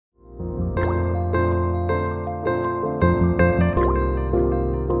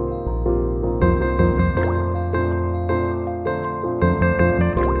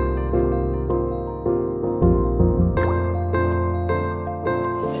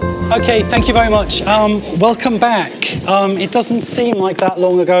Okay, thank you very much. Welcome back. It doesn't seem like that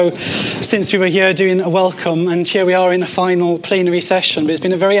long ago since we were here doing a welcome, and here we are in a final plenary session. But it's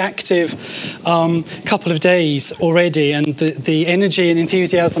been a very active couple of days already, and the energy and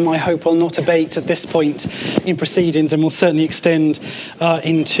enthusiasm, I hope, will not abate at this point in proceedings, and will certainly extend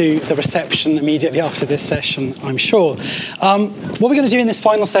into the reception immediately after this session, I'm sure. What we're going to do in this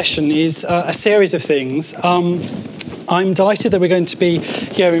final session is a series of things. I'm delighted that we're going to be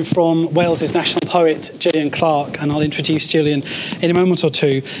hearing from Wales's national poet, Gillian Clarke, and I'll introduce Gillian in a moment or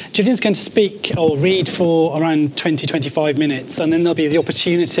two. Gillian's going to speak or read for around 20-25 minutes, and then there'll be the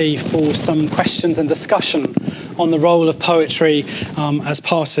opportunity for some questions and discussion on the role of poetry as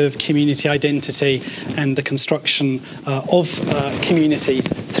part of community identity and the construction of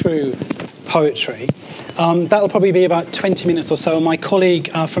communities through poetry. That'll probably be about 20 minutes or so, and my colleague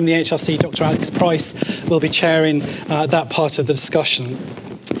from the AHRC, Dr. Pryce, will be chairing that part of the discussion.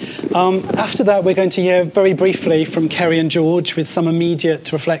 After that, we're going to hear very briefly from Kerry and George with some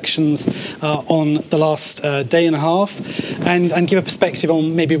immediate reflections on the last day and a half, and give a perspective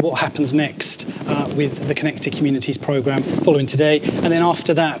on maybe what happens next with the Connected Communities programme following today. And then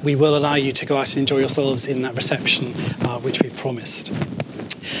after that, we will allow you to go out and enjoy yourselves in that reception, which we've promised.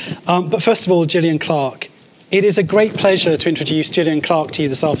 But first of all, Gillian Clarke. It is a great pleasure to introduce Gillian Clarke to you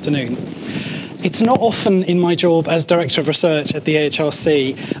this afternoon. It's not often in my job as Director of Research at the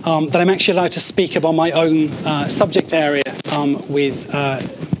AHRC that I'm actually allowed to speak about my own subject area with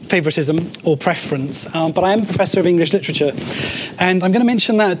favouritism or preference, but I am a Professor of English Literature, and I'm going to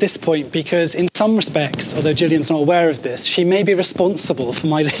mention that at this point because in some respects, although Gillian's not aware of this, she may be responsible for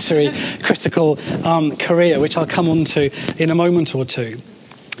my literary critical career, which I'll come on to in a moment or two.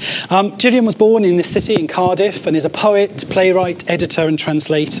 Gillian was born in this city in Cardiff and is a poet, playwright, editor and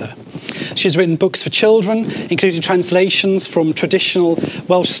translator. She's written books for children, including translations from traditional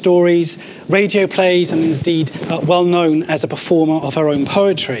Welsh stories, radio plays, and is indeed well known as a performer of her own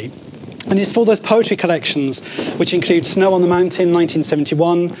poetry. And it's for those poetry collections, which include Snow on the Mountain,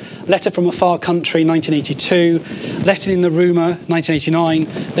 1971, Letter from a Far Country, 1982, Letter in the Rumour, 1989,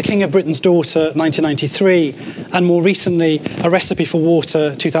 The King of Britain's Daughter, 1993, and more recently, A Recipe for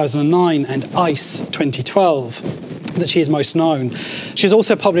Water, 2009, and Ice, 2012, that she is most known. She's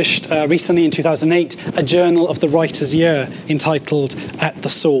also published recently in 2008, a journal of the Writer's Year entitled At the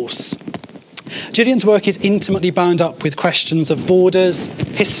Source. Gillian's work is intimately bound up with questions of borders,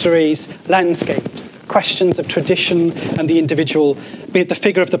 histories, landscapes, questions of tradition and the individual, be it the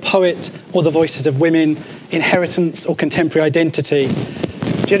figure of the poet or the voices of women, inheritance or contemporary identity.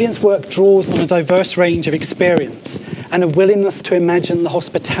 Gillian's work draws on a diverse range of experience and a willingness to imagine the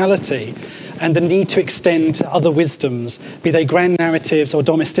hospitality and the need to extend to other wisdoms, be they grand narratives or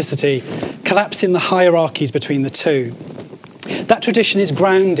domesticity, collapsing the hierarchies between the two. That tradition is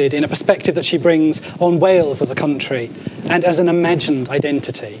grounded in a perspective that she brings on Wales as a country and as an imagined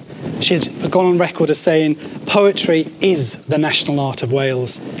identity. She's gone on record as saying, poetry is the national art of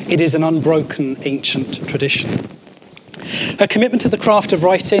Wales. It is an unbroken ancient tradition. Her commitment to the craft of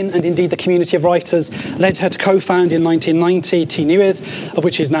writing, and indeed the community of writers, led her to co-found in 1990 Tŷ Newydd, of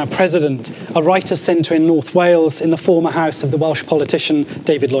which she is now president, a writers' centre in North Wales in the former house of the Welsh politician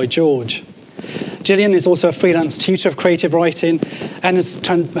David Lloyd George. Gillian is also a freelance tutor of creative writing, and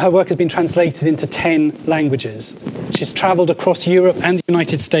her work has been translated into 10 languages. She's travelled across Europe and the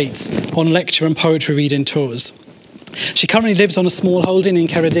United States on lecture and poetry reading tours. She currently lives on a small holding in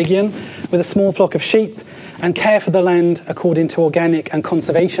Ceredigion with a small flock of sheep, and care for the land according to organic and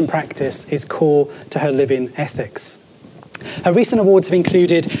conservation practice is core to her living ethics. Her recent awards have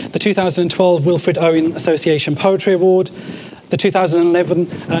included the 2012 Wilfred Owen Association Poetry Award. In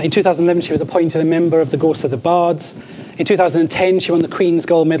 2011, she was appointed a member of the Gorse of the Bards. In 2010, she won the Queen's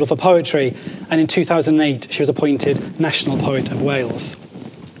Gold Medal for Poetry. And in 2008, she was appointed National Poet of Wales.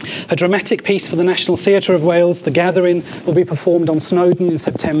 Her dramatic piece for the National Theatre of Wales, The Gathering, will be performed on Snowdon in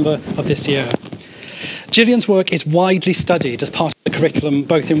September of this year. Gillian's work is widely studied as part of the curriculum,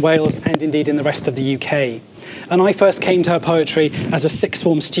 both in Wales and indeed in the rest of the UK. And I first came to her poetry as a sixth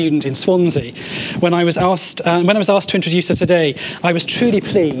form student in Swansea. When I was asked to introduce her today, I was truly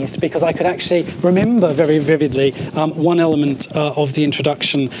pleased because I could actually remember very vividly one element of the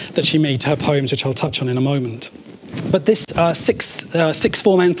introduction that she made to her poems, which I'll touch on in a moment. But this sixth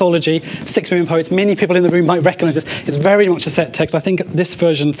form anthology, 6 women poets, many people in the room might recognise this. It's very much a set text. I think this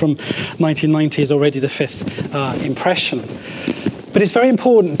version from 1990 is already the 5th impression. But it's very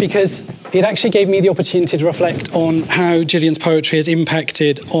important because it actually gave me the opportunity to reflect on how Gillian's poetry has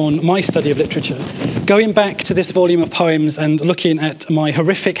impacted on my study of literature. Going back to this volume of poems and looking at my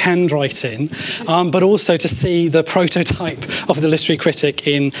horrific handwriting, but also to see the prototype of the literary critic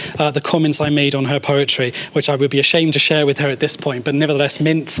in the comments I made on her poetry, which I would be ashamed to share with her at this point, but nevertheless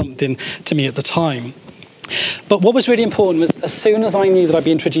meant something to me at the time. But what was really important was, as soon as I knew that I'd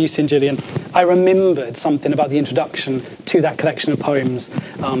be introducing Gillian, I remembered something about the introduction to that collection of poems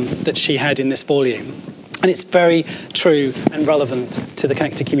that she had in this volume. And it's very true and relevant to the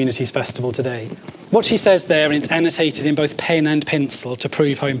Connected Communities Festival today. What she says there, and it's annotated in both pen and pencil to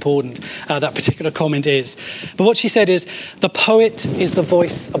prove how important that particular comment is. But what she said is, the poet is the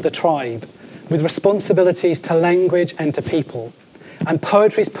voice of the tribe, with responsibilities to language and to people. And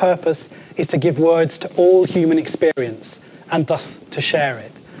poetry's purpose is to give words to all human experience and thus to share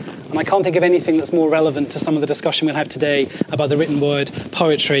it. And I can't think of anything that's more relevant to some of the discussion we'll have today about the written word,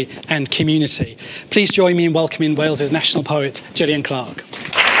 poetry and community. Please join me in welcoming Wales's national poet, Gillian Clarke.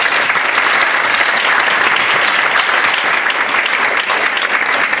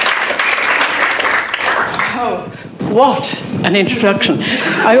 Oh, what an introduction.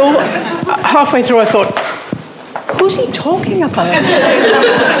 Halfway through I thought, who's he talking about?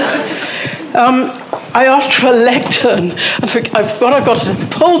 I asked for a lectern, and what I've got is a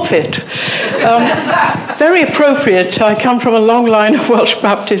pulpit. Very appropriate. I come from a long line of Welsh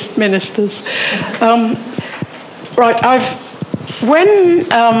Baptist ministers. When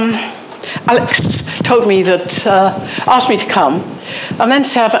Alex told me that, asked me to come, and then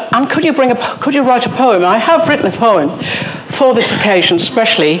said, "And could you write a poem?" I have written a poem for this occasion,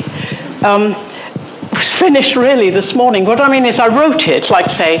 especially. It was finished really this morning. What I mean is I wrote it, like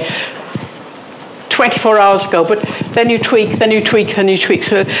say, 24 hours ago, but then you tweak, then you tweak, then you tweak.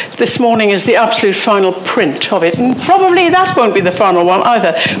 So this morning is the absolute final print of it. And probably that won't be the final one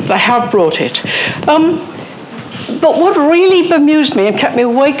either, but I have brought it. But what really bemused me and kept me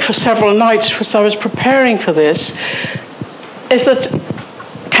awake for several nights as I was preparing for this is that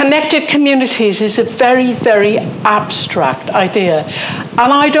connected communities is a very, very abstract idea.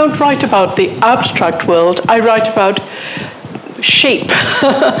 And I don't write about the abstract world, I write about sheep,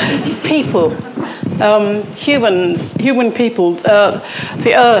 people, human people,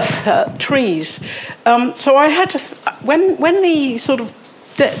 the earth, trees. So I had to, when the sort of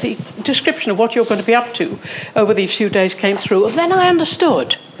the description of what you're going to be up to over these few days came through, then I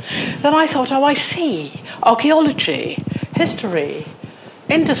understood. Then I thought, oh, I see, archaeology, history,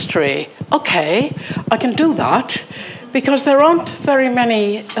 industry, okay, I can do that, because there aren't very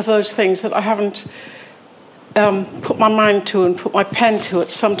many of those things that I haven't put my mind to and put my pen to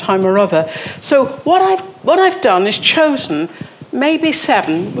at some time or other. So what I've done is chosen maybe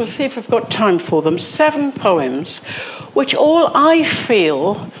 7, we'll see if I've got time for them, 7 poems, which all I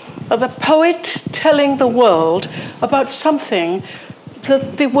feel are the poet telling the world about something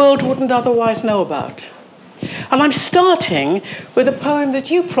that the world wouldn't otherwise know about. And I'm starting with a poem that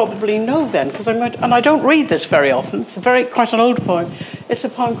you probably know then, and I don't read this very often. It's quite an old poem. It's a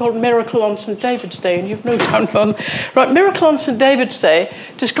poem called Miracle on St. David's Day, and you've no doubt known. Right, Miracle on St. David's Day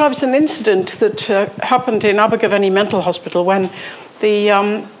describes an incident that happened in Abergavenny Mental Hospital when they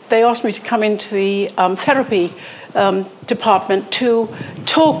asked me to come into the therapy department to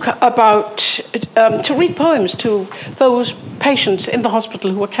talk about, to read poems to those patients in the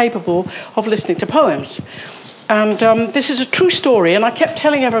hospital who were capable of listening to poems. And this is a true story, and I kept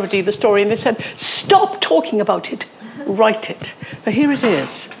telling everybody the story, and they said, stop talking about it, write it. So here it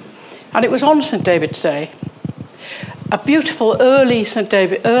is. And it was on St. David's Day, a beautiful early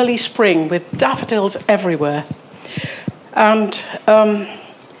spring with daffodils everywhere. And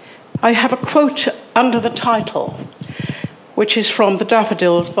I have a quote under the title, which is from The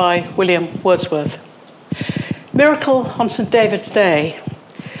Daffodils by William Wordsworth. Miracle on St. David's Day.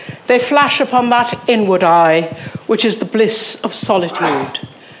 They flash upon that inward eye, which is the bliss of solitude.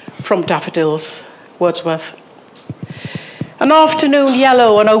 From Daffodils, Wordsworth. An afternoon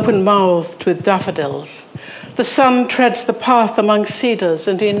yellow and open-mouthed with daffodils. The sun treads the path among cedars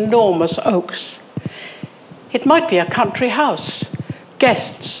and enormous oaks. It might be a country house,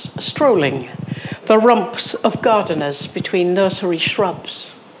 guests strolling, the rumps of gardeners between nursery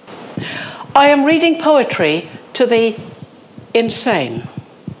shrubs. I am reading poetry to the insane.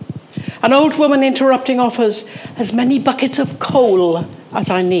 An old woman interrupting offers as many buckets of coal as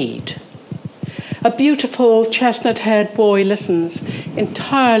I need. A beautiful chestnut-haired boy listens,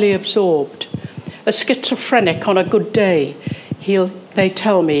 entirely absorbed. A schizophrenic on a good day, they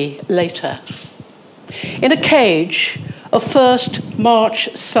tell me later. In a cage of first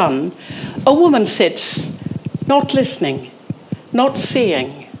March sun, a woman sits, not listening, not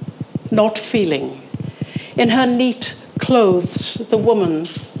seeing, not feeling. In her neat clothes, the woman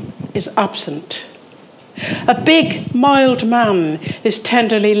is absent. A big, mild man is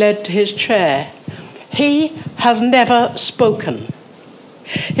tenderly led to his chair. He has never spoken.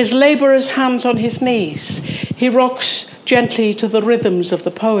 His labourer's hands on his knees. He rocks gently to the rhythms of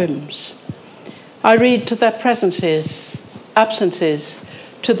the poems. I read to their absences,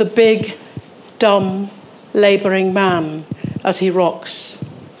 to the big, dumb, labouring man as he rocks.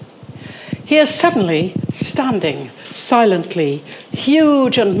 He is suddenly standing silently,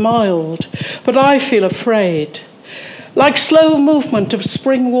 huge and mild, but I feel afraid, like slow movement of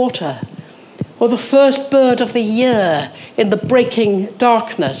spring water, or the first bird of the year in the breaking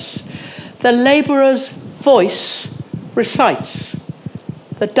darkness. The labourer's voice recites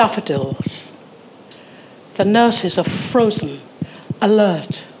the daffodils. The nurses are frozen,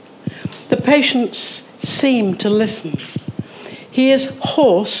 alert. The patients seem to listen. He is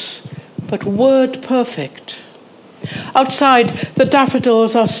hoarse, but word perfect. Outside, the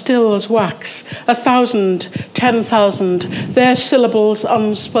daffodils are still as wax, 1,000, 10,000, their syllables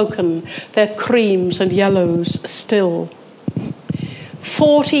unspoken, their creams and yellows still.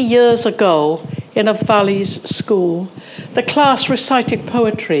 40 years ago, in a Valleys school, the class recited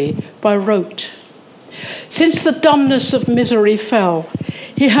poetry by rote. Since the dumbness of misery fell,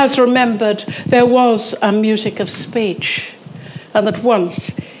 he has remembered there was a music of speech, and that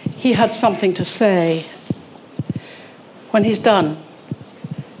once he had something to say. When he's done,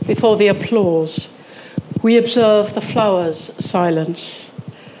 before the applause, we observe the flowers' silence.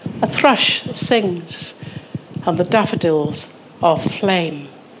 A thrush sings, and the daffodils are flame.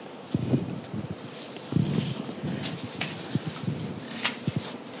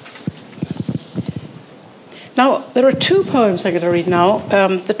 Now, there are two poems I'm going to read now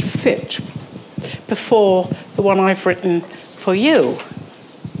that fit before the one I've written for you.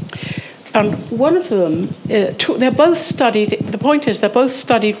 And one of them, they're both studied, the point is they're both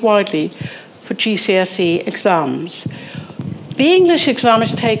studied widely for GCSE exams. The English exam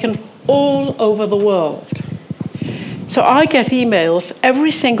is taken all over the world. So I get emails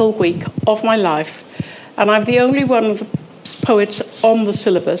every single week of my life, and I'm the only one of the poets on the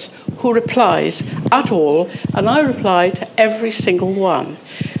syllabus who replies at all, and I reply to every single one.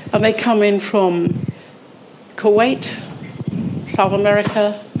 And they come in from Kuwait, South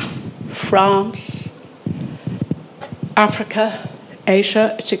America, France, Africa,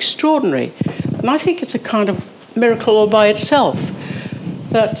 Asia. It's extraordinary. And I think it's a kind of miracle all by itself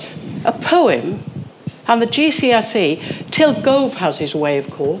that a poem and the GCSE, Till Gove has his way,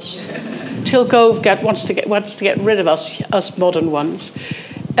 of course. Till Gove wants to get rid of us modern ones.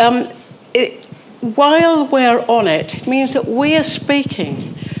 While we're on it, it means that we are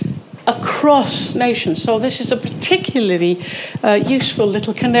speaking across nations. So this is a particularly useful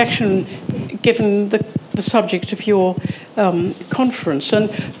little connection given the subject of your conference. And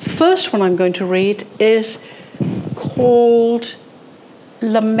the first one I'm going to read is called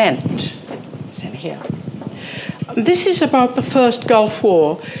Lament. It's in here. This is about the first Gulf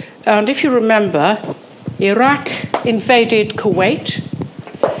War. And if you remember, Iraq invaded Kuwait.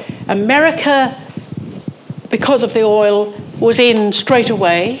 America, because of the oil, was in straight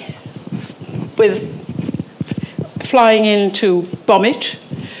away, with flying in to bomb it.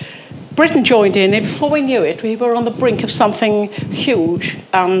 Britain joined in, and before we knew it, we were on the brink of something huge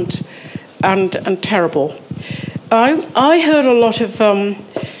and terrible. I heard a lot of...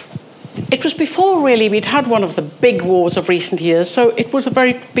 it was before, really, we'd had one of the big wars of recent years, so it was a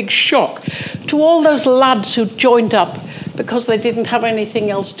very big shock to all those lads who joined up because they didn't have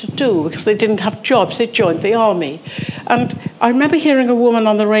anything else to do, because they didn't have jobs. They joined the army. And I remember hearing a woman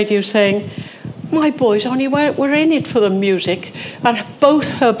on the radio saying, my boys only were in it for the music, and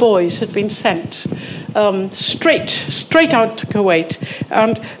both her boys had been sent straight out to Kuwait.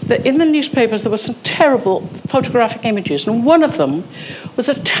 And in the newspapers there were some terrible photographic images, and one of them was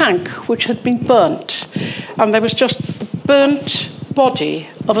a tank which had been burnt, and there was just the burnt body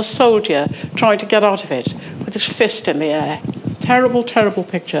of a soldier trying to get out of it with his fist in the air. Terrible, terrible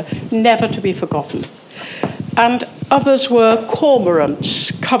picture, never to be forgotten. And others were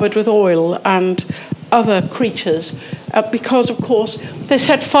cormorants covered with oil and other creatures because, of course, they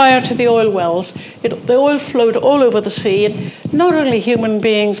set fire to the oil wells. The oil flowed all over the sea, and not only human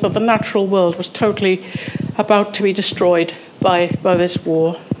beings, but the natural world was totally about to be destroyed by this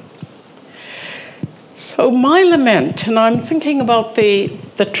war. So my lament, and I'm thinking about the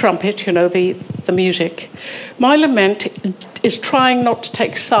trumpet, you know, the music. My lament is trying not to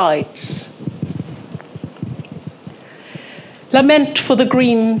take sides. Lament for the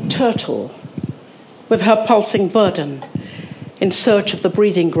green turtle with her pulsing burden. in search of the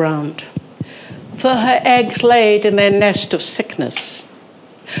breeding ground, for her eggs laid in their nest of sickness,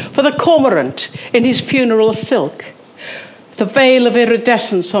 for the cormorant in his funeral silk, the veil of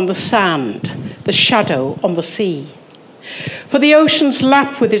iridescence on the sand, the shadow on the sea, for the ocean's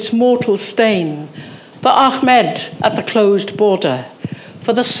lap with its mortal stain, for Ahmed at the closed border,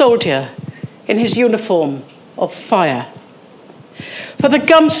 for the soldier in his uniform of fire, for the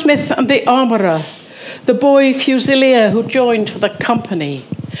gunsmith and the armourer, the boy fusilier who joined for the company,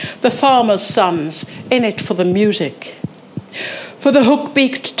 the farmer's sons in it for the music, for the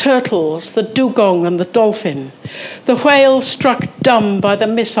hook-beaked turtles, the dugong and the dolphin, the whale struck dumb by the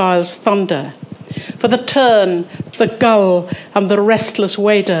missile's thunder, for the tern, the gull and the restless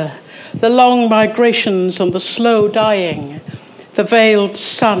wader, the long migrations and the slow dying, the veiled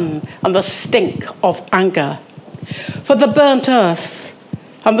sun and the stink of anger, for the burnt earth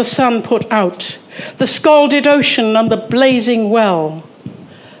and the sun put out, the scalded ocean and the blazing well,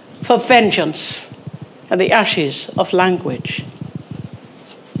 for vengeance and the ashes of language.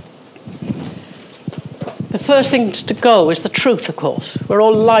 The first thing to go is the truth, of course. We're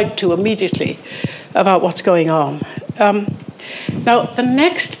all lied to immediately about what's going on. Now, the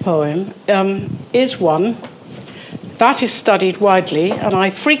next poem is one that is studied widely, and I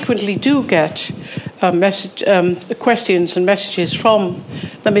frequently do get questions and messages from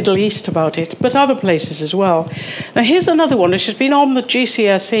the Middle East about it, but other places as well. Now, here's another one which has been on the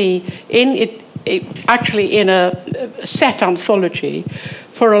GCSE actually in a set anthology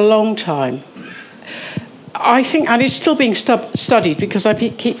for a long time. I think, and it's still being studied because I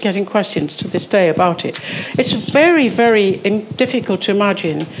keep getting questions to this day about it. It's very, very difficult to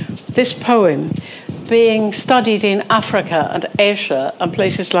imagine this poem being studied in Africa and Asia and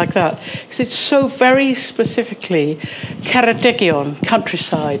places like that, because it's so very specifically Ceredigion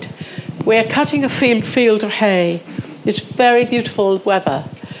countryside. We're cutting a field of hay. It's very beautiful weather,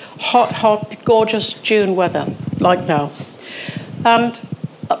 hot, gorgeous June weather, like now. And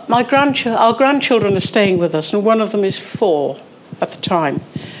our grandchildren are staying with us, and one of them is 4 at the time.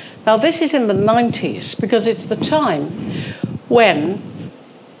 Now, this is in the 90s, because it's the time when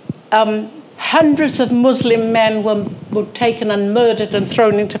hundreds of Muslim men were taken and murdered and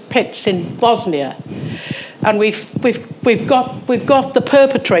thrown into pits in Bosnia. And we've got the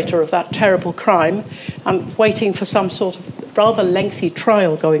perpetrator of that terrible crime and waiting for some sort of rather lengthy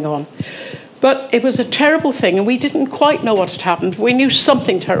trial going on. But it was a terrible thing, and we didn't quite know what had happened. We knew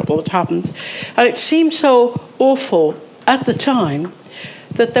something terrible had happened. And it seemed so awful at the time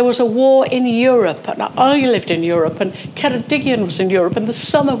that there was a war in Europe, and I lived in Europe, and Ceredigion was in Europe, and the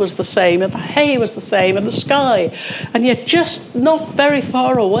summer was the same, and the hay was the same, and the sky. And yet just not very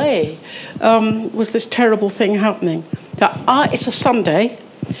far away was this terrible thing happening. Now, it's a Sunday.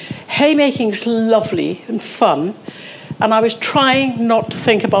 Haymaking is lovely and fun. And I was trying not to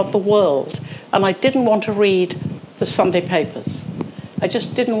think about the world. And I didn't want to read the Sunday papers. I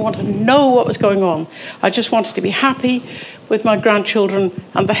just didn't want to know what was going on. I just wanted to be happy with my grandchildren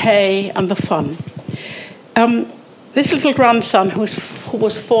and the hay and the fun. This little grandson, who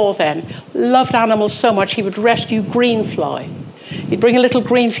was 4 then, loved animals so much he would rescue greenfly. He'd bring a little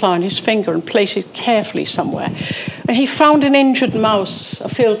greenfly on his finger and place it carefully somewhere. And he found an injured mouse, a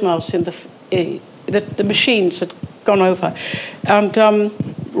field mouse, in the machines had gone over, and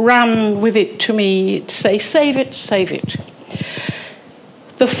ran with it to me to say, "Save it, save it."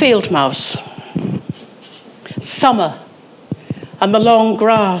 The field mouse. Summer, and the long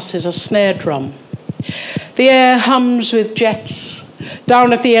grass is a snare drum. The air hums with jets.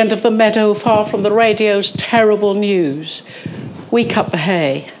 Down at the end of the meadow, far from the radio's terrible news, we cut the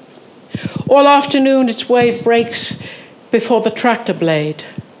hay. All afternoon its wave breaks before the tractor blade.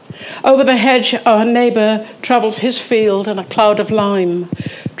 Over the hedge, our neighbour travels his field in a cloud of lime,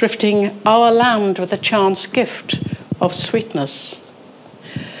 drifting our land with a chance gift of sweetness.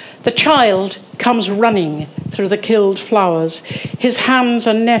 The child comes running through the killed flowers, his hands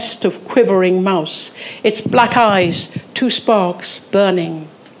a nest of quivering mouse, its black eyes 2 sparks burning.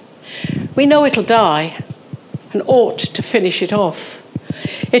 We know it'll die and ought to finish it off.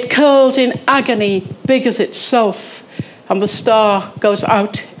 It curls in agony big as itself, and the star goes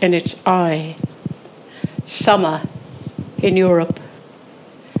out in its eye. Summer in Europe.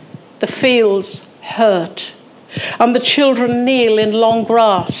 The fields hurt, and the children kneel in long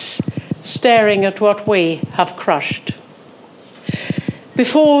grass, staring at what we have crushed.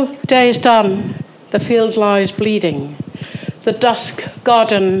 Before day is done, the field lies bleeding, the dusk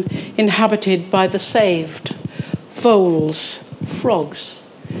garden inhabited by the saved, voles, frogs,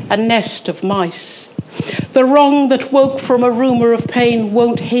 a nest of mice. The wrong that woke from a rumour of pain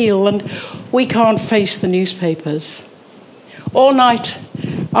won't heal, and we can't face the newspapers. All night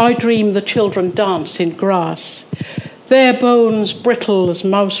I dream the children dance in grass, their bones brittle as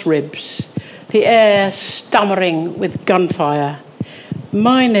mouse ribs, the air stammering with gunfire.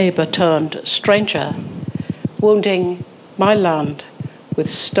 My neighbour turned stranger, wounding my land with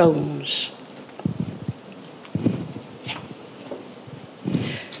stones.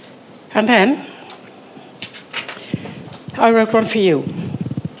 And then I wrote one for you.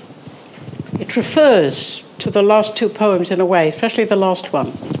 It refers to the last two poems in a way, especially the last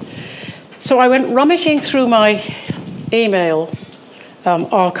one. So I went rummaging through my email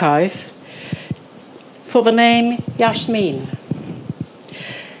archive for the name Yasmin,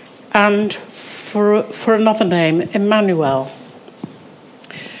 and for another name, Emmanuel.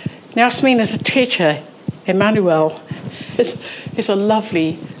 Yasmin is a teacher. Emmanuel is a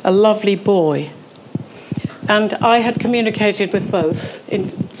lovely boy. And I had communicated with both in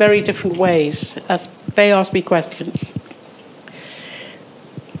very different ways as they asked me questions.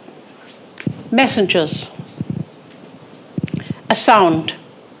 Messengers. A sound.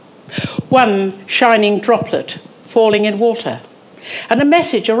 One shining droplet falling in water. And a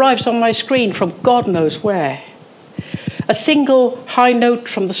message arrives on my screen from God knows where. A single high note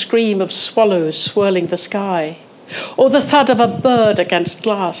from the scream of swallows swirling the sky. Or the thud of a bird against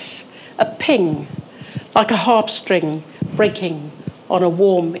glass. A ping, like a harp string breaking on a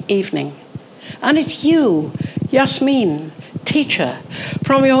warm evening. And it's you, Yasmin, teacher,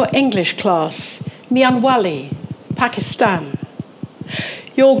 from your English class, Mianwali, Pakistan.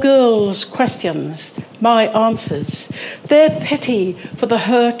 Your girls' questions, my answers, their pity for the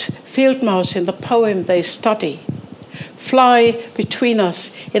hurt field mouse in the poem they study, fly between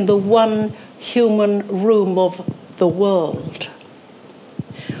us in the one human room of the world.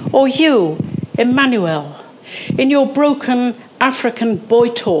 Or you, Emmanuel, in your broken African boy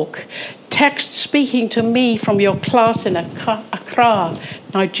talk, text speaking to me from your class in Accra,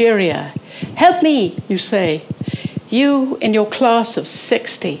 Nigeria. Help me, you say. You in your class of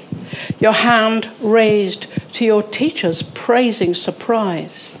 60, your hand raised to your teacher's praising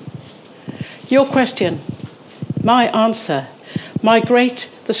surprise. Your question, my answer, migrate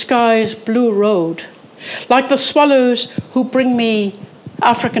the sky's blue road, like the swallows who bring me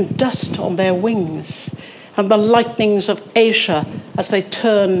African dust on their wings, and the lightnings of Asia as they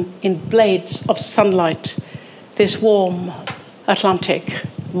turn in blades of sunlight this warm Atlantic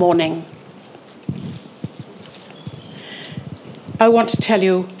morning. I want to tell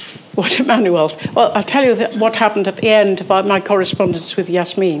you what Emmanuel's... Well, I'll tell you what happened at the end of my correspondence with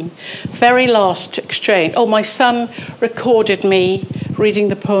Yasmin. Very last exchange. Oh, my son recorded me reading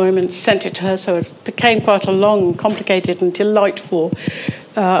the poem and sent it to her, so it became quite a long, complicated and delightful.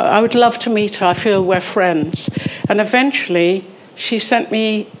 I would love to meet her. I feel we're friends. And eventually, she sent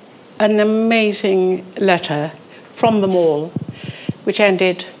me an amazing letter from them all, which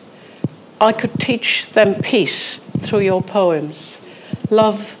ended, I could teach them peace through your poems.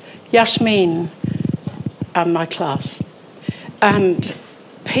 Love, Yasmin, and my class. And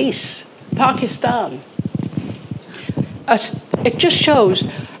peace, Pakistan. It just shows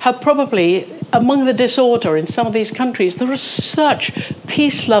how probably among the disorder in some of these countries, there are such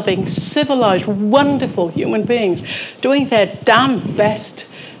peace-loving, civilized, wonderful human beings doing their damn best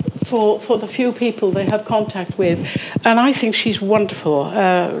for the few people they have contact with. And I think she's wonderful.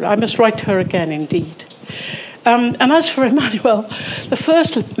 I must write to her again, indeed. And as for Emmanuel, the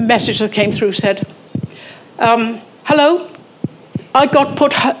first message that came through said, hello, I got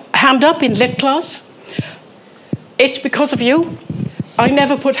put hand up in lit class. It's because of you. I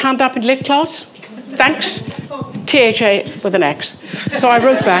never put hand up in lit class. Thanks. THA with an X. So I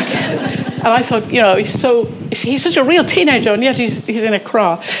wrote back, and I thought, he's such a real teenager, and yet he's in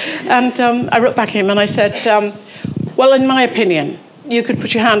Accra. And I wrote back to him, and I said, well, in my opinion, you could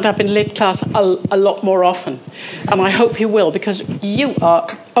put your hand up in lit class a lot more often. And I hope you will, because you are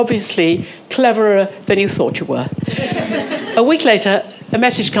obviously cleverer than you thought you were. A week later, a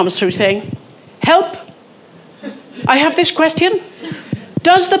message comes through saying, help, I have this question.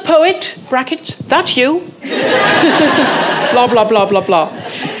 Does the poet, brackets, that's you, blah, blah, blah, blah, blah.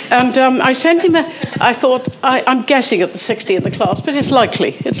 And I sent him I thought, I'm guessing at the 60 in the class, but it's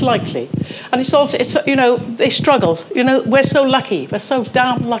likely. And it's also, they struggle. We're so lucky. We're so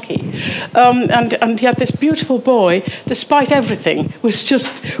damn lucky. And yet this beautiful boy, despite everything, was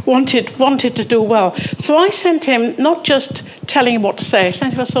just wanted to do well. So I sent him, not just telling him what to say, I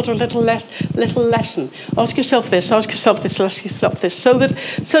sent him a sort of little lesson. Ask yourself this, ask yourself this, ask yourself this, so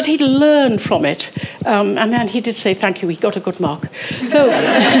that he'd learn from it. And then he did say thank you, he got a good mark. So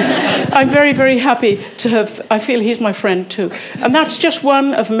I'm very, very happy to have, I feel he's my friend too. And that's just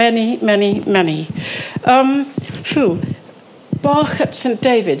one of many, many, many. Bach at St.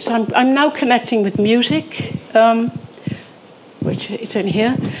 David's. I'm now connecting with music, which is in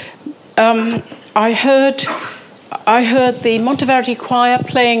here. I heard the Monteverdi Choir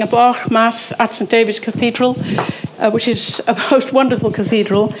playing a Bach Mass at St. David's Cathedral, which is a most wonderful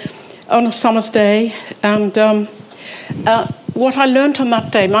cathedral, on a summer's day. And what I learnt on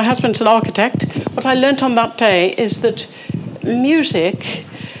that day, my husband's an architect, what I learnt on that day is that music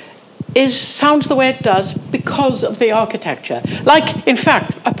sounds the way it does because of the architecture. Like, in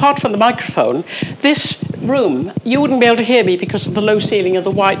fact, apart from the microphone, this room, you wouldn't be able to hear me because of the low ceiling and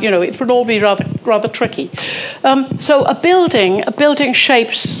the white, it would all be rather tricky. So a building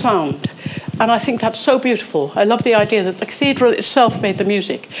shapes sound. And I think that's so beautiful. I love the idea that the cathedral itself made the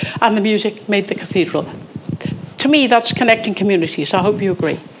music, and the music made the cathedral. To me, that's connecting communities. I hope you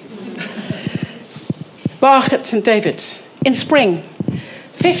agree. Bach at St. David's. In spring,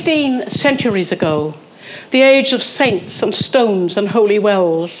 15 centuries ago, the age of saints and stones and holy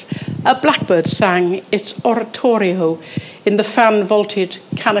wells, a blackbird sang its oratorio in the fan-vaulted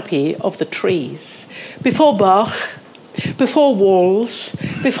canopy of the trees. Before Bach, before walls,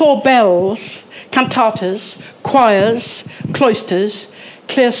 before bells, cantatas, choirs, cloisters,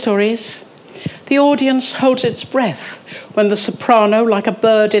 clerestories, the audience holds its breath when the soprano, like a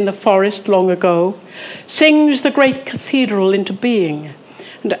bird in the forest long ago, sings the great cathedral into being,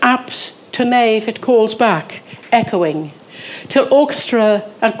 and apse to nave it calls back, echoing, till orchestra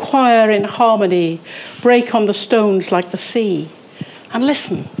and choir in harmony break on the stones like the sea. And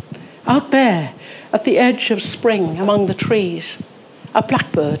listen, out there, at the edge of spring among the trees, a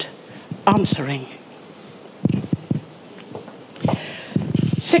blackbird answering.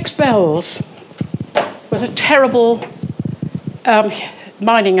 6 Bells was a terrible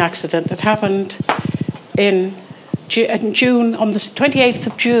mining accident that happened in June, on the 28th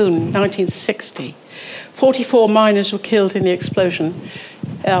of June, 1960. 44 miners were killed in the explosion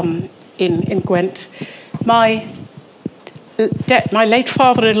in Gwent. My late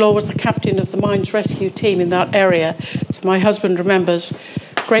father-in-law was the captain of the mines rescue team in that area, so my husband remembers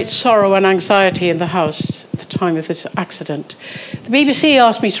great sorrow and anxiety in the house at the time of this accident. The BBC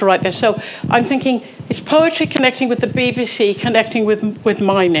asked me to write this, so I'm thinking it's poetry connecting with the BBC, connecting with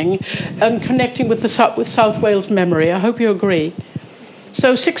mining, and connecting with South Wales memory. I hope you agree.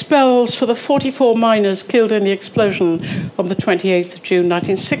 So 6 bells for the 44 miners killed in the explosion on the 28th of June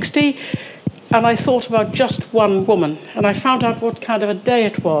 1960. And I thought about just one woman, and I found out what kind of a day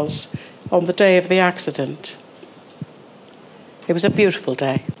it was on the day of the accident. It was a beautiful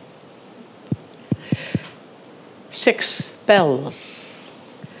day. 6 bells.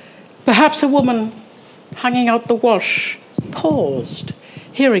 Perhaps a woman hanging out the wash paused,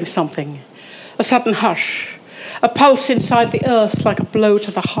 hearing something, a sudden hush, a pulse inside the earth like a blow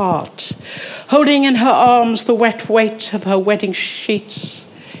to the heart, holding in her arms the wet weight of her wedding sheets,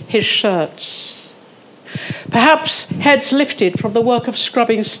 his shirts. Perhaps heads lifted from the work of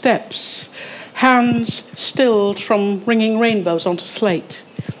scrubbing steps, hands stilled from ringing rainbows onto slate,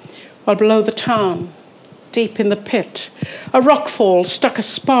 while below the town, deep in the pit, a rockfall stuck a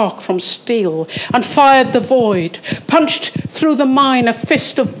spark from steel and fired the void, punched through the mine a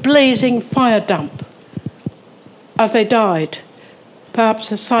fist of blazing fire damp. As they died,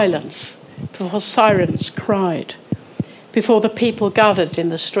 perhaps a silence before sirens cried, before the people gathered in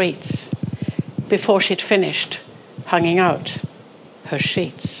the streets, before she'd finished hanging out her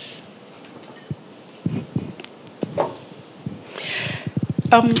sheets.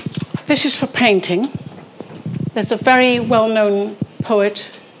 This is for painting. There's a very well-known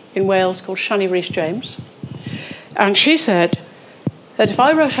poet in Wales called Shani Rhys-James, and she said that if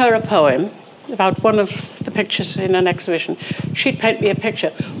I wrote her a poem about one of the pictures in an exhibition, she'd paint me a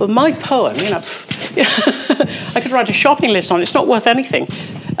picture. Well, my poem, I could write a shopping list on it. It's not worth anything.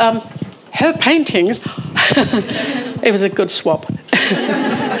 Her paintings, it was a good swap.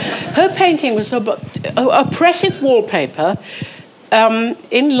 Her painting was about oppressive wallpaper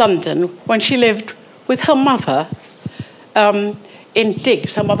in London when she lived with her mother in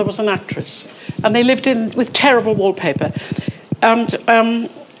digs. Her mother was an actress. And they lived with terrible wallpaper. And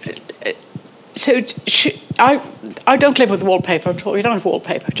so I don't live with wallpaper at all. We don't have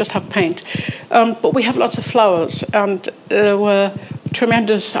wallpaper, just have paint. But we have lots of flowers, and there were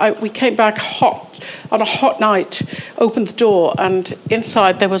tremendous. We came back hot on a hot night, opened the door, and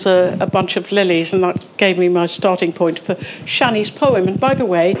inside there was a bunch of lilies, and that gave me my starting point for Shani's poem. And by the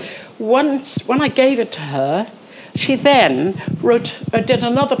way, once when I gave it to her, she then did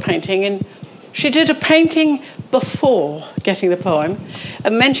another painting. She did a painting before getting the poem,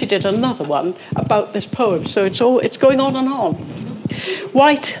 and then she did another one about this poem. So it's going on and on.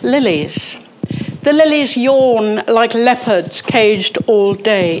 White lilies, The lilies yawn like leopards caged all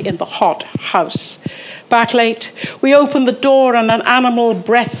day in the hot house. Back late, we open the door and an animal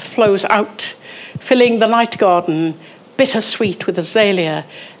breath flows out, filling the night garden, bittersweet with azalea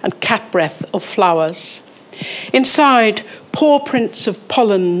and cat breath of flowers. Inside, paw prints of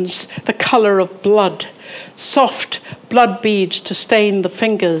pollens, the colour of blood, soft blood beads to stain the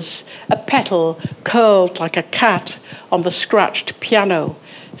fingers, a petal curled like a cat on the scratched piano,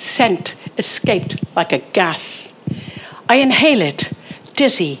 scent escaped like a gas. I inhale it,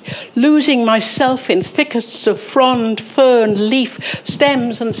 dizzy, losing myself in thickets of frond, fern, leaf,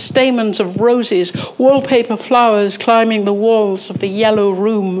 stems and stamens of roses, wallpaper flowers climbing the walls of the yellow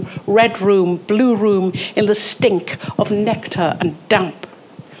room, red room, blue room, in the stink of nectar and damp.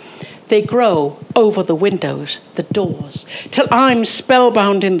 They grow over the windows, the doors, till I'm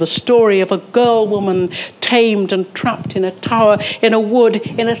spellbound in the story of a girl woman tamed and trapped in a tower, in a wood,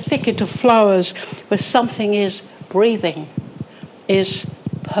 in a thicket of flowers, where something is breathing, is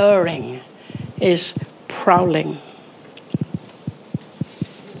purring, is prowling.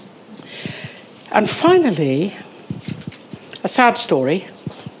 And finally, a sad story.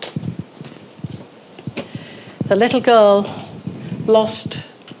 The little girl lost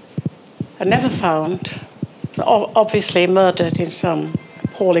and never found, obviously murdered in some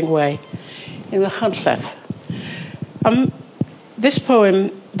appalling way, in Machynlleth. This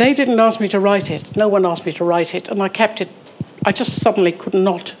poem, they didn't ask me to write it. No one asked me to write it, and I kept it. I just suddenly could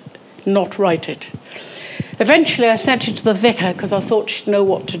not write it. Eventually, I sent it to the vicar because I thought she'd know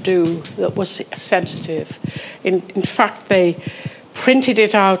what to do that was sensitive. In fact, they printed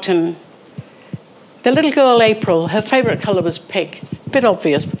it out, and the little girl, April, her favourite colour was pink. A bit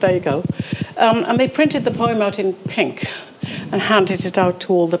obvious, but there you go. And they printed the poem out in pink and handed it out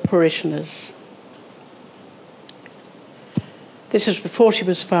to all the parishioners. This was before she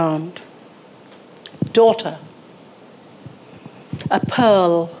was found. Daughter, a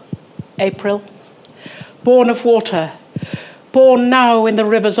pearl, April, born of water, born now in the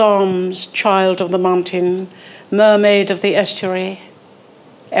river's arms, child of the mountain, mermaid of the estuary,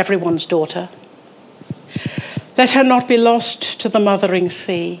 everyone's daughter. Let her not be lost to the mothering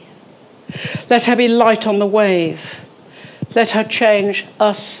sea. Let her be light on the wave. Let her change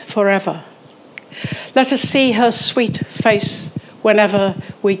us forever. Let us see her sweet face whenever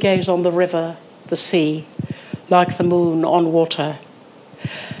we gaze on the river, the sea, like the moon on water.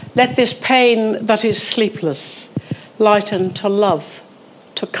 Let this pain that is sleepless lighten to love,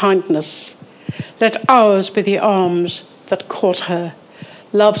 to kindness. Let ours be the arms that caught her,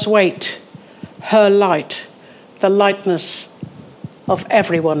 love's weight, her light, the lightness of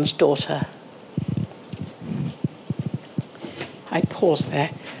everyone's daughter. I pause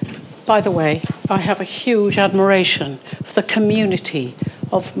there. By the way, I have a huge admiration for the community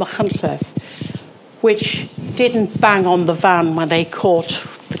of Machynlleth, which didn't bang on the van when they caught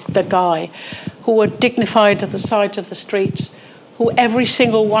the guy, who were dignified at the sides of the streets, who every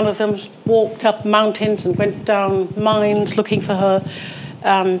single one of them walked up mountains and went down mines looking for her,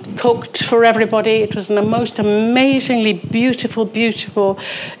 and cooked for everybody. It was a most amazingly beautiful, beautiful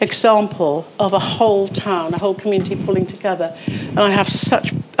example of a whole town, a whole community pulling together. And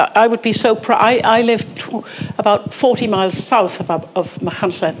I would be so proud. I live about 40 miles south of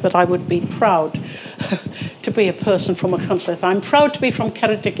Machynlleth, but I would be proud to be a person from Machynlleth. I'm proud to be from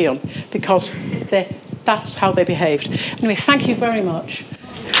Ceredigion because that's how they behaved. Anyway, thank you very much.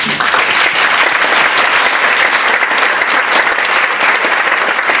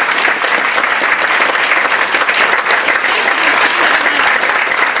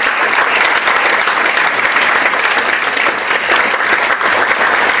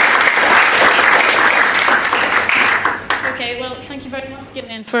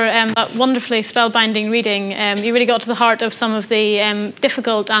 Gillian, for that wonderfully spellbinding reading. You really got to the heart of some of the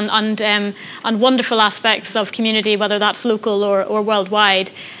difficult and wonderful aspects of community, whether that's local or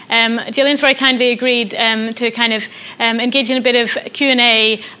worldwide. Gillian's very kindly agreed to kind of engage in a bit of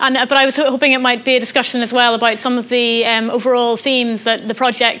Q&A, but I was hoping it might be a discussion as well about some of the overall themes that the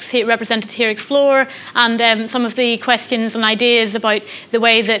projects represented here explore, and some of the questions and ideas about the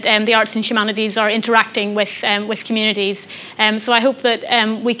way that the arts and humanities are interacting with communities. So I hope that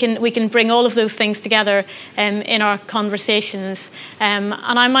we can bring all of those things together in our conversations. And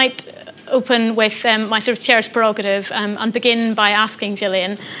I might open with my sort of chair's prerogative and begin by asking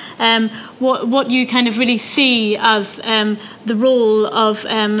Gillian what you kind of really see as the role of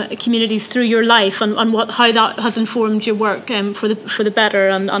communities through your life, and how that has informed your work for the better,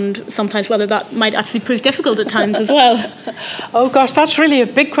 and sometimes whether that might actually prove difficult at times as well. Oh gosh, that's really a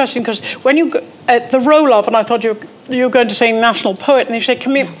big question, because when you the role of, and I thought you were going to say national poet, and you say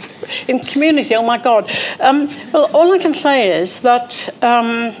in community, oh my God. Well, all I can say is that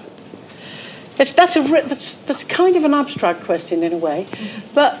that's kind of an abstract question in a way.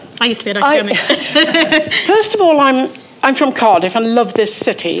 But I used to be an academic. First of all, I'm from Cardiff and love this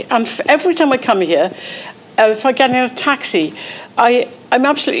city. And every time I come here, if I get in a taxi, I'm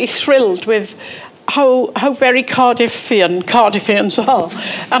absolutely thrilled with how very Cardiffians are,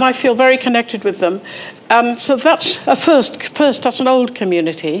 and I feel very connected with them. So that's a first. That's an old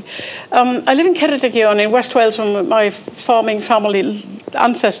community. I live in Ceredigion in West Wales, where my farming family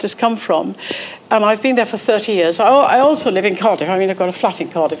ancestors come from, and I've been there for 30 years. I also live in Cardiff. I mean, I've got a flat in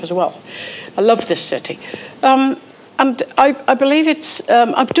Cardiff as well. I love this city. And I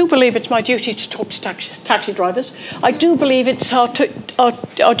do believe it's my duty to talk to taxi drivers. I do believe it's our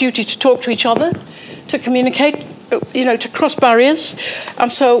duty to talk to each other, to communicate, to cross barriers.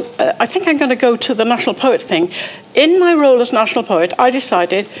 And so I think I'm going to go to the National Poet thing. In my role as National Poet, I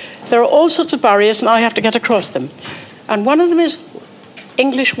decided there are all sorts of barriers and I have to get across them. And one of them is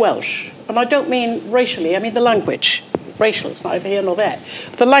English-Welsh. And I don't mean racially, I mean the language. Racial is neither here nor there.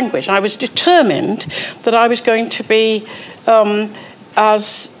 The language. I was determined that I was going to be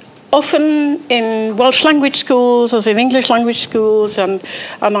as often in Welsh language schools as in English language schools, and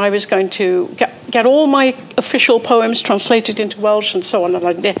I was going to get all my official poems translated into Welsh and so on,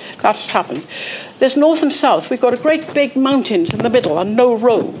 and that has happened. There's north and south. We've got a great big mountains in the middle and no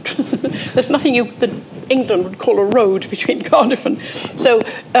road. There's nothing that England would call a road between Cardiff and so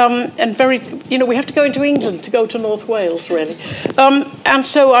we have to go into England to go to North Wales really, and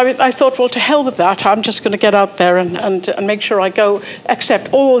so I thought, well, to hell with that. I'm just going to get out there and make sure I go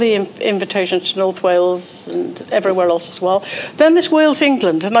accept all the invitations to North Wales and everywhere else as well. Then there's Wales,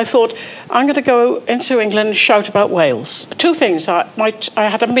 England, and I thought I'm going to go into England and shout about Wales. Two things. I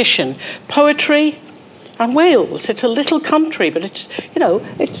had a mission: poetry. And Wales, it's a little country, but it's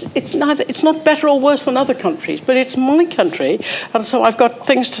not better or worse than other countries, but it's my country, and so I've got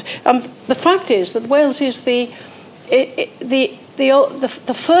things to. And the fact is that Wales is the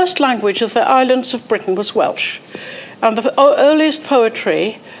first language of the islands of Britain was Welsh, and the earliest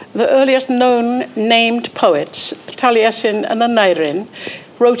poetry, the earliest known named poets, Taliesin and Aneurin,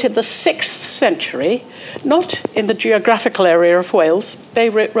 wrote in the 6th century, not in the geographical area of Wales. They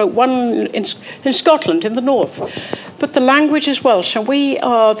wrote one in Scotland, in the north. But the language is Welsh, and we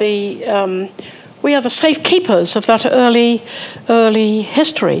are the safekeepers of that early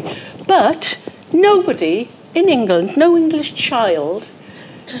history. But nobody in England, no English child,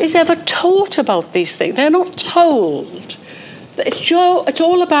 is ever taught about these things. They're not told. It's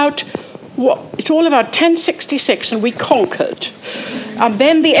all about what? It's all about 1066, and we conquered. And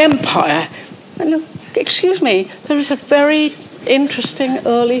then the empire. And excuse me, there is a very interesting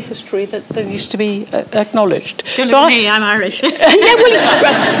early history that used to be acknowledged. I'm Irish. You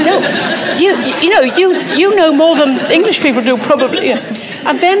know more than English people do probably. Yeah.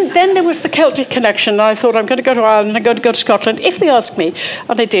 And then there was the Celtic connection. I thought, I'm going to go to Ireland, I'm going to go to Scotland, if they ask me.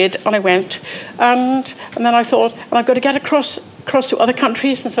 And they did, and I went. And then I thought, and I've got to get across to other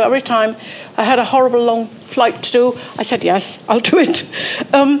countries. And so every time I had a horrible long flight to do, I said, yes, I'll do it.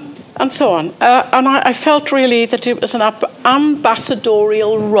 And so on. And I felt really that it was an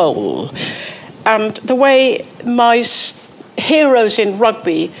ambassadorial role. And the way my heroes in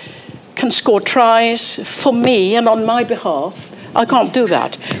rugby can score tries for me and on my behalf, I can't do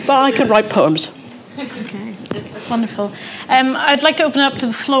that. But I can write poems. Okay, that's wonderful. I'd like to open it up to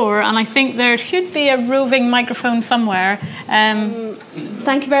the floor, and I think there should be a roving microphone somewhere.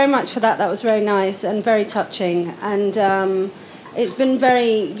 Thank you very much for that. That was very nice and very touching. And it's been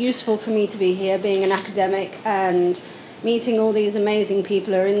very useful for me to be here, being an academic and meeting all these amazing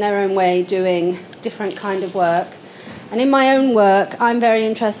people who are in their own way doing different kind of work. And in my own work, I'm very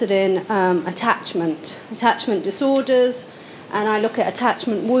interested in attachment disorders, and I look at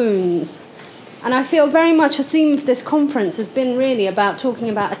attachment wounds. And I feel very much a theme of this conference has been really about talking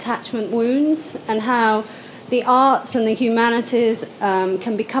about attachment wounds and how the arts and the humanities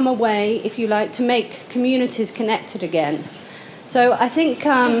can become a way, if you like, to make communities connected again. So I think,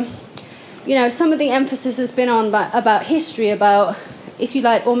 some of the emphasis has been on about history, about, if you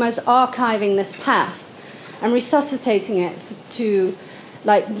like, almost archiving this past and resuscitating it to,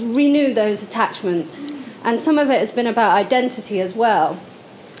 renew those attachments. And some of it has been about identity as well.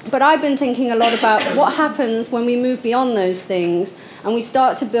 But I've been thinking a lot about what happens when we move beyond those things and we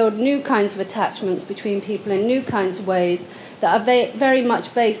start to build new kinds of attachments between people in new kinds of ways that are very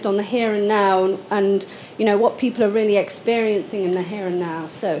much based on the here and now and what people are really experiencing in the here and now.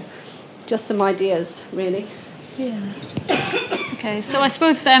 So just some ideas, really. Yeah. Okay, so I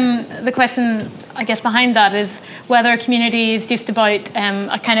suppose the question, I guess, behind that is whether community is just about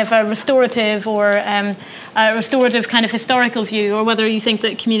a kind of a restorative or a restorative kind of historical view, or whether you think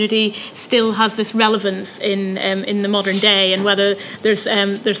that community still has this relevance in the modern day, and whether there's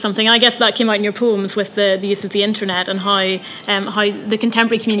something. And I guess that came out in your poems with the use of the internet and how the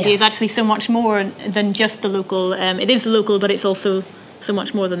contemporary community is actually so much more than just the local. It is local, but it's also so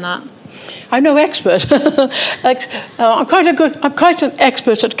much more than that. I'm no expert. I'm quite an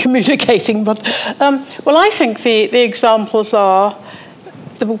expert at communicating, but I think the examples are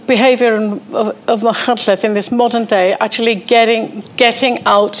the behaviour of Mark Llewellyn in this modern day, actually getting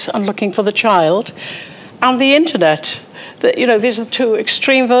out and looking for the child, and the internet. These are two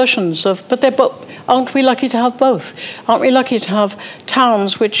extreme versions of, but aren't we lucky to have both? Aren't we lucky to have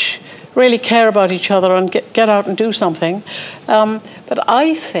towns which really care about each other and get out and do something? But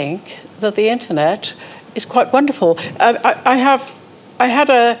I think that the internet is quite wonderful. I had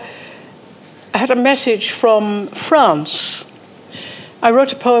a message from France. I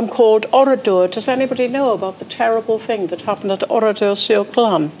wrote a poem called Oradour. Does anybody know about the terrible thing that happened at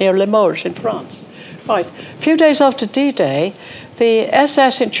Oradour-sur-Glane near Limoges in France? Right. A few days after D-Day, the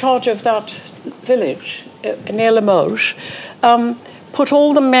SS in charge of that village near Limoges put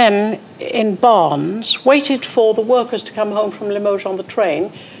all the men in barns, waited for the workers to come home from Limoges on the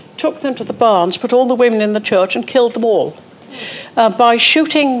train, took them to the barns, put all the women in the church and killed them all by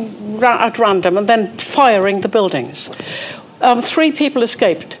shooting at random and then firing the buildings. 3 people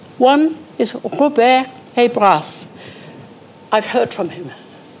escaped. One is Robert Hebras. I've heard from him.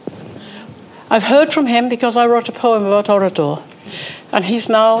 I've heard from him because I wrote a poem about Oradour. And he's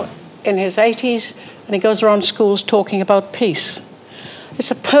now in his 80s and he goes around schools talking about peace. It's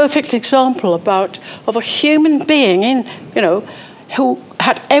a perfect example of a human being who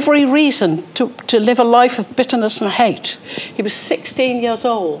had every reason to live a life of bitterness and hate. He was 16 years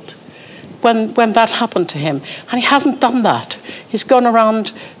old when that happened to him. And he hasn't done that. He's gone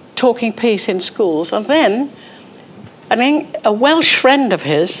around talking peace in schools. And then a Welsh friend of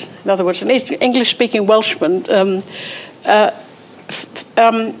his, in other words, an English-speaking Welshman,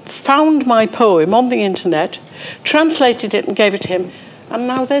 found my poem on the internet, translated it and gave it to him. And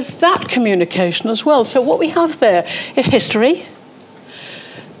now there's that communication as well. So what we have there is history,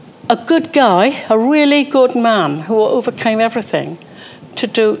 a good guy, a really good man who overcame everything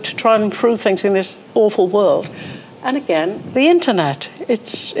to try and improve things in this awful world. And again, the internet.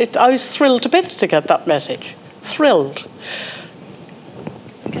 I was thrilled to bits to get that message. Thrilled.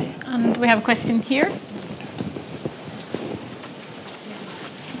 Okay, and we have a question here.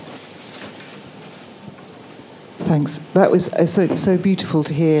 Thanks. That was so beautiful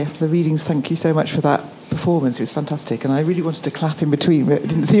to hear the readings. Thank you so much for that performance. It was fantastic. And I really wanted to clap in between, but it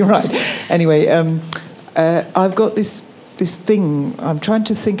didn't seem right. Anyway, I've got this thing. I'm trying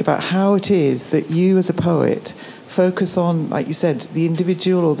to think about how it is that you as a poet focus on, like you said, the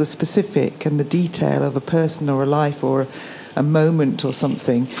individual or the specific and the detail of a person or a life or a moment or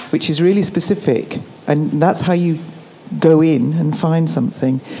something, which is really specific. And that's how you go in and find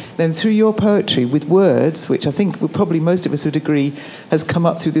something. Then through your poetry with words, which I think probably most of us would agree has come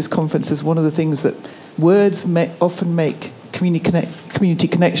up through this conference as one of the things that words often make community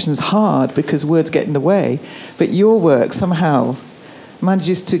connections hard because words get in the way. But your work somehow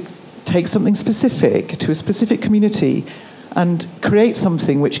manages to take something specific to a specific community and create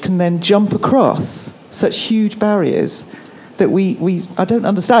something which can then jump across such huge barriers that I don't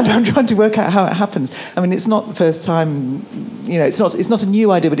understand. I'm trying to work out how it happens. I mean, it's not the first time, it's not a new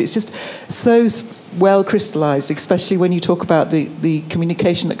idea, but it's just so well crystallized, especially when you talk about the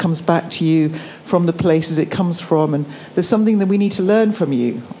communication that comes back to you from the places it comes from. And there's something that we need to learn from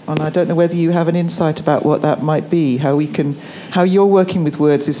you. And I don't know whether you have an insight about what that might be, how your working with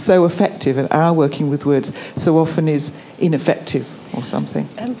words is so effective and our working with words so often is ineffective or something.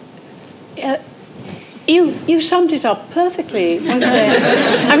 You summed it up perfectly.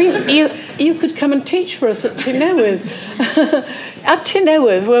 I mean, you could come and teach for us at Tynewydd. At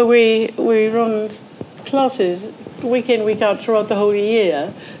Tynewydd, where we run classes week in, week out throughout the whole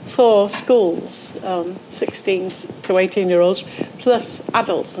year for schools, 16 to 18-year-olds, plus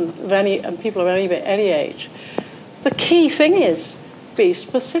adults and people of any age. The key thing is be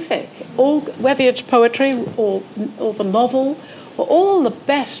specific. Whether it's poetry or the novel, or all the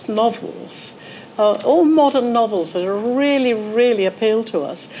best novels, all modern novels that really, really appeal to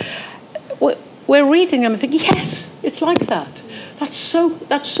us, we're reading them and thinking, yes, it's like that. That's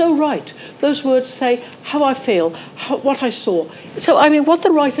so right. Those words say how I feel, what I saw. So, I mean, what the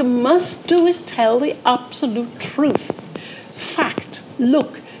writer must do is tell the absolute truth. Fact.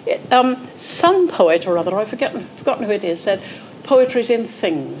 Look. Some poet or other, I've forgotten who it is, said, poetry is in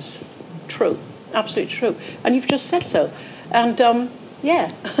things. True, absolutely true. And you've just said so. And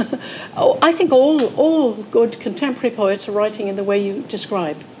yeah, I think all good contemporary poets are writing in the way you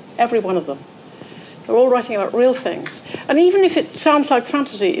describe, every one of them. They're all writing about real things. And even if it sounds like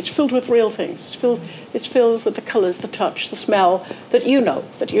fantasy, it's filled with real things. It's filled with the colours, the touch, the smell that you know,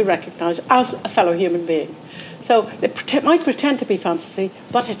 that you recognise as a fellow human being. So it might pretend to be fantasy,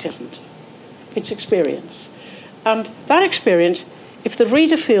 but it isn't. It's experience. And that experience, if the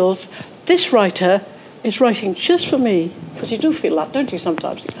reader feels this writer is writing just for me, because you do feel that, don't you,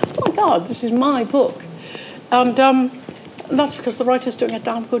 sometimes? Oh, my God, this is my book. And that's because the writer's doing a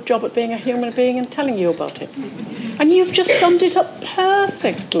damn good job at being a human being and telling you about it. And you've just summed it up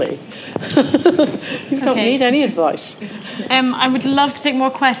perfectly. You don't need any advice. I would love to take more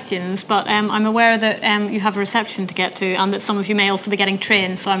questions, but I'm aware that you have a reception to get to and that some of you may also be getting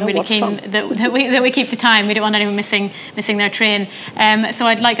trained, so I'm really keen that we keep the time. We don't want anyone missing their train. So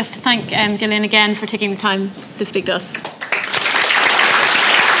I'd like us to thank Gillian again for taking the time to speak to us.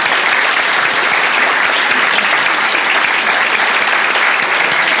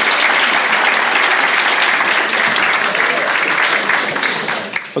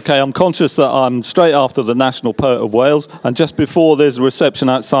 Okay, I'm conscious that I'm straight after the National Poet of Wales, and just before there's a reception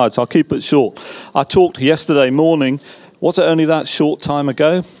outside, so I'll keep it short. I talked yesterday morning, was it only that short time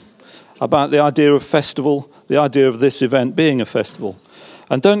ago, about the idea of festival, the idea of this event being a festival.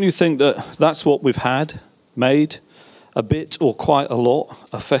 And don't you think that that's what we've made, a bit or quite a lot,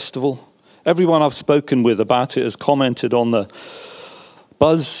 a festival? Everyone I've spoken with about it has commented on the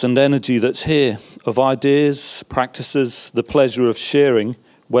buzz and energy that's here, of ideas, practices, the pleasure of sharing,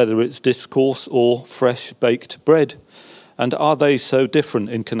 whether it's discourse or fresh baked bread. And are they so different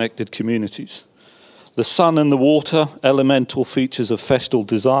in connected communities? The sun and the water, elemental features of festal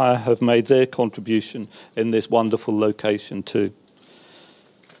desire, have made their contribution in this wonderful location too.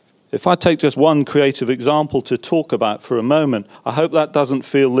 If I take just one creative example to talk about for a moment, I hope that doesn't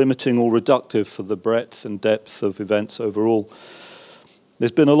feel limiting or reductive for the breadth and depth of events overall.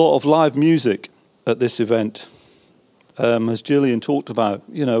 There's been a lot of live music at this event. As Gillian talked about,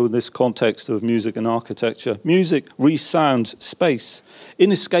 you know, in this context of music and architecture. Music resounds space,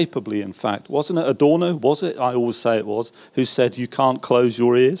 inescapably, in fact. Wasn't it Adorno, was it? I always say it was, who said, you can't close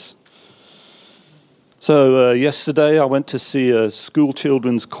your ears. So yesterday I went to see a school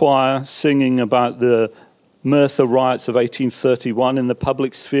children's choir singing about the Merthyr riots of 1831 in the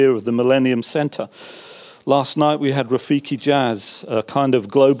public sphere of the Millennium Centre. Last night we had Rafiki Jazz, a kind of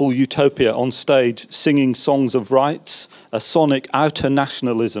global utopia on stage, singing songs of rights, a sonic outer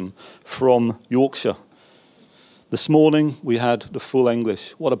nationalism from Yorkshire. This morning we had the Full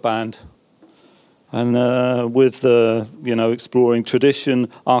English. What a band. And with, exploring tradition,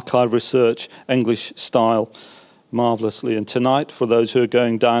 archive research, English style, marvellously. And tonight, for those who are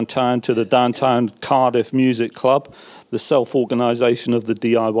going downtown to the Downtown Cardiff Music Club, the self-organisation of the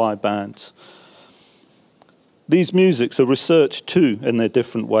DIY bands. These musics are researched too in their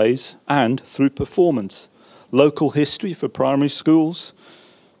different ways and through performance. Local history for primary schools,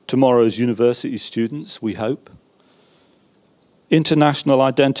 tomorrow's university students, we hope. International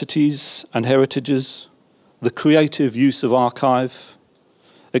identities and heritages, the creative use of archive,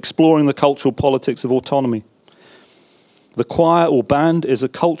 exploring the cultural politics of autonomy. The choir or band is a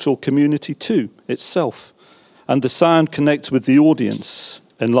cultural community too, itself, and the sound connects with the audience,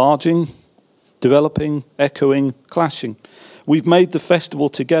 enlarging, developing, echoing, clashing. We've made the festival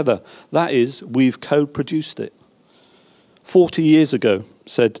together. That is, we've co-produced it. 40 years ago,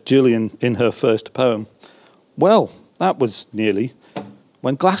 said Gillian in her first poem. Well, that was nearly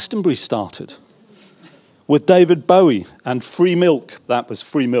when Glastonbury started. With David Bowie and Free Milk. That was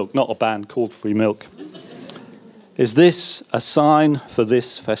Free Milk, not a band called Free Milk. Is this a sign for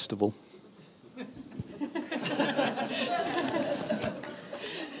this festival?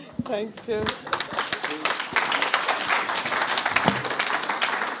 Thanks, Jill.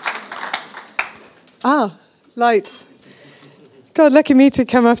 Lights. God, lucky me to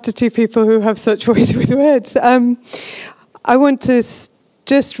come after two people who have such ways with words. I want to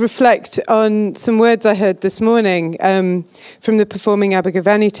just reflect on some words I heard this morning from the Performing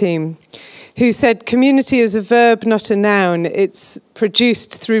Abergavenny team, who said community is a verb, not a noun. It's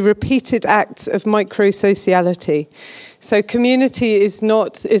produced through repeated acts of micro-sociality. So community is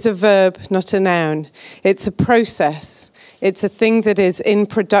a verb, not a noun. It's a process. It's a thing that is in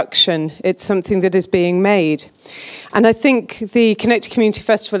production. It's something that is being made. And I think the Connected Community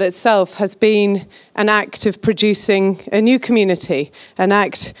Festival itself has been an act of producing a new community, an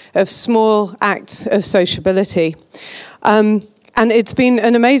act of small acts of sociability. And it's been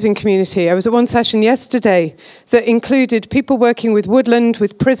an amazing community. I was at one session yesterday that included people working with woodland,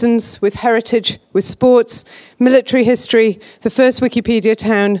 with prisons, with heritage, with sports, military history, the first Wikipedia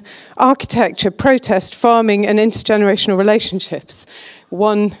town, architecture, protest, farming, and intergenerational relationships.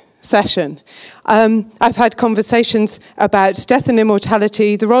 One session. I've had conversations about death and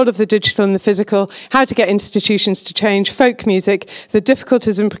immortality, the role of the digital and the physical, how to get institutions to change, folk music, the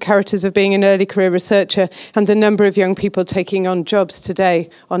difficulties and precarities of being an early career researcher, and the number of young people taking on jobs today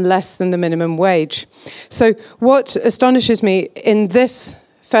on less than the minimum wage. So what astonishes me in this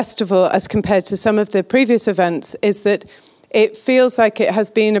festival as compared to some of the previous events is that it feels like it has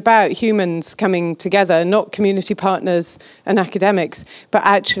been about humans coming together, not community partners and academics, but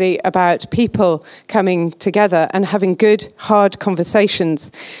actually about people coming together and having good, hard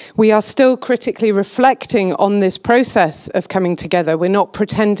conversations. We are still critically reflecting on this process of coming together. We're not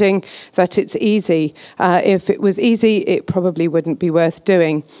pretending that it's easy. If it was easy, it probably wouldn't be worth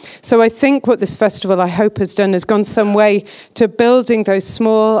doing. So I think what this festival, I hope, has done has gone some way to building those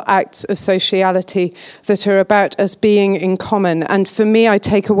small acts of sociality that are about us being in common. And for me, I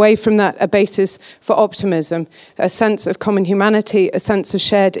take away from that a basis for optimism, a sense of common humanity, a sense of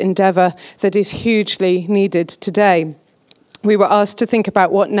shared endeavour that is hugely needed today. We were asked to think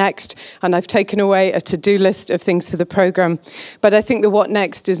about what next, and I've taken away a to-do list of things for the programme. But I think the what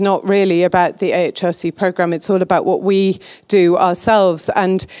next is not really about the AHRC programme, it's all about what we do ourselves.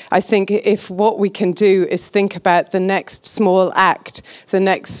 And I think if what we can do is think about the next small act, the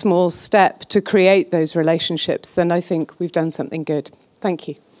next small step to create those relationships, then I think we've done something good. Thank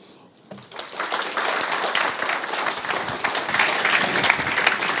you.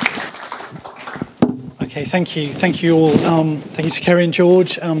 Okay, thank you. Thank you all. Thank you to Kerry and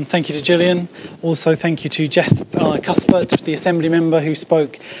George. Thank you to Gillian. Also, thank you to Jeff Cuthbert, the Assembly member who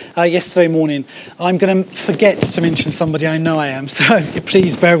spoke yesterday morning. I'm going to forget to mention somebody, I know I am, so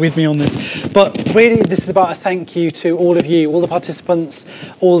please bear with me on this. But really, this is about a thank you to all of you, all the participants,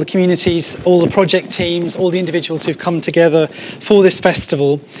 all the communities, all the project teams, all the individuals who've come together for this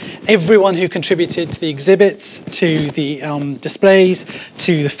festival, everyone who contributed to the exhibits, to the displays,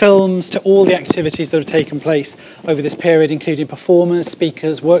 to the films, to all the activities that have taken place over this period, including performers,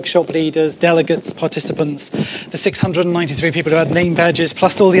 speakers, workshop leaders, delegates, participants, the 693 people who had name badges,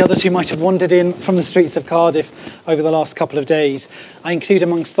 plus all the others who might have wandered in from the streets of Cardiff over the last couple of days. I include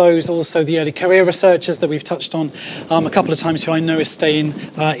amongst those also the early career researchers that we've touched on a couple of times, who I know is staying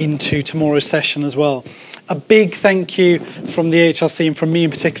into tomorrow's session as well. A big thank you from the AHRC and from me in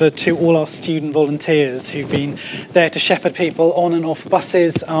particular to all our student volunteers who've been there to shepherd people on and off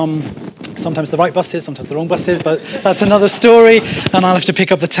buses, sometimes the right buses, sometimes the wrong buses, but that's another story, and I'll have to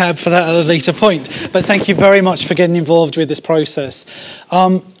pick up the tab for that at a later point. But thank you very much for getting involved with this process.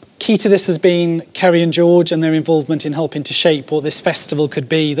 Key to this has been Kerry and George and their involvement in helping to shape what this festival could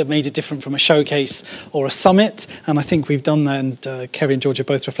be that made it different from a showcase or a summit, and I think we've done that, and Kerry and George have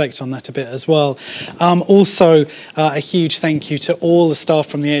both reflected on that a bit as well. Also, a huge thank you to all the staff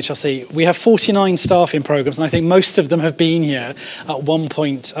from the AHRC. We have 49 staff in programmes, and I think most of them have been here at one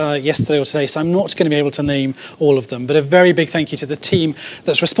point yesterday or today, so I'm not going to be able to name all of them, but a very big thank you to the team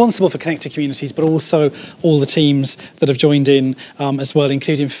that's responsible for Connected Communities, but also all the teams that have joined in as well,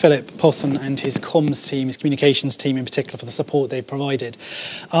 including Philip Pothen and his comms team, his communications team in particular, for the support they've provided.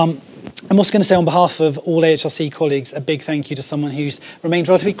 I'm also going to say on behalf of all AHRC colleagues a big thank you to someone who's remained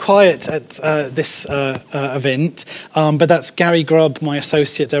relatively quiet at this event, but that's Gary Grubb, my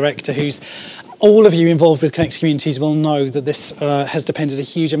Associate Director, who's all of you involved with Connected Communities will know that this has depended a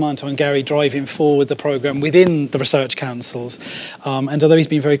huge amount on Gary driving forward the programme within the research councils. And although he's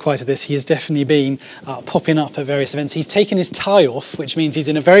been very quiet at this, he has definitely been popping up at various events. He's taken his tie off, which means he's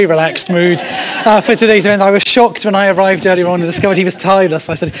in a very relaxed mood for today's event. I was shocked when I arrived earlier on and discovered he was tieless.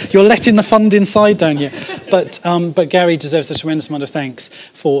 I said, "You're letting the fund inside, don't you?" But Gary deserves a tremendous amount of thanks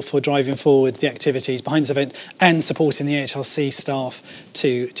for driving forward the activities behind this event and supporting the AHRC staff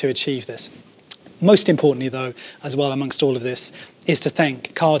to achieve this. Most importantly, though, as well amongst all of this, is to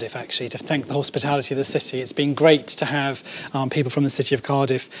thank Cardiff, actually, to thank the hospitality of the city. It's been great to have people from the city of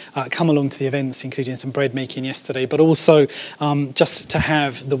Cardiff come along to the events, including some bread making yesterday, but also just to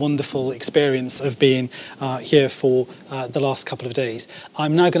have the wonderful experience of being here for the last couple of days.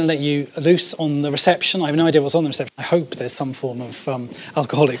 I'm now going to let you loose on the reception. I have no idea what's on the reception. I hope there's some form of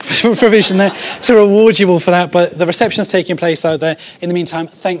alcoholic provision there to reward you all for that, but the reception's taking place out there. In the meantime,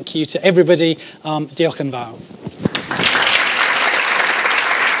 thank you to everybody. Diolch yn fawr.